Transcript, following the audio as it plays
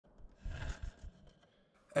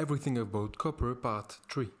Everything about copper part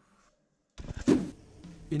 3.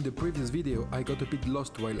 In the previous video I got a bit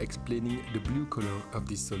lost while explaining the blue color of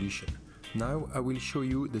this solution. Now I will show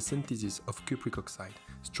you the synthesis of cupric oxide,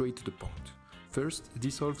 straight to the point. First,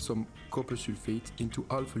 dissolve some copper sulfate into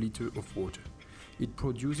half a liter of water. It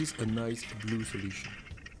produces a nice blue solution.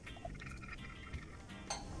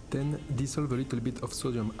 Then dissolve a little bit of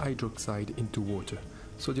sodium hydroxide into water.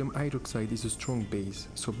 Sodium hydroxide is a strong base,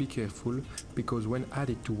 so be careful, because when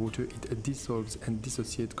added to water it dissolves and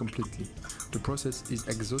dissociates completely. The process is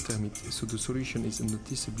exothermic, so the solution is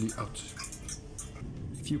noticeably hot.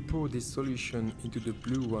 If you pour this solution into the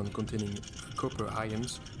blue one containing copper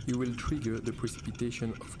ions, you will trigger the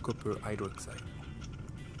precipitation of copper hydroxide.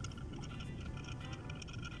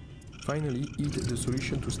 Finally, heat the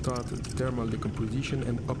solution to start thermal decomposition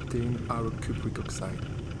and obtain our cupric oxide.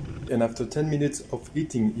 And after 10 minutes of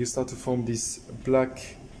heating, you start to form this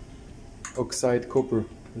black oxide copper.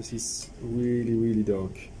 This is really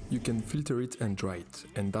dark. You can filter it and dry it,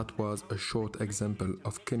 and that was a short example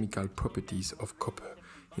of chemical properties of copper.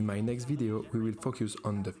 In my next video, we will focus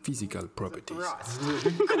on the physical properties.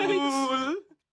 Cool.